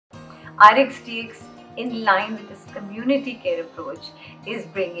RxDx, in line with its community care approach, is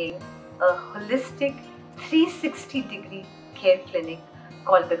bringing a holistic 360-degree care clinic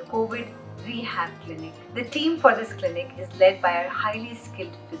called the COVID Rehab Clinic. The team for this clinic is led by our highly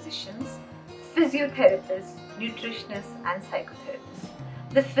skilled physicians, physiotherapists, nutritionists, and psychotherapists.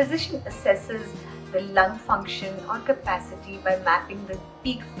 The physician assesses the lung function or capacity by mapping the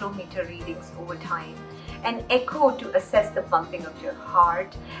peak flow meter readings over time, an echo to assess the pumping of your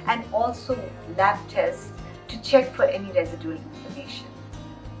heart, and also lab tests to check for any residual inflammation.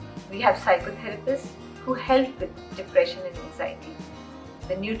 We have psychotherapists who help with depression and anxiety.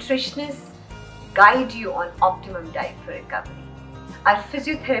 The nutritionists guide you on optimum diet for recovery. Our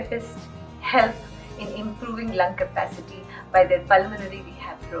physiotherapists help in improving lung capacity by their pulmonary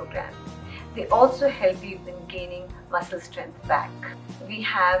rehab program. They also help you in gaining muscle strength back. We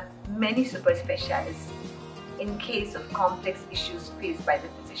have many super specialists in case of complex issues faced by the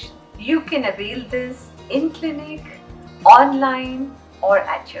physician. You can avail this in clinic, online, or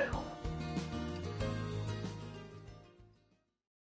at your home.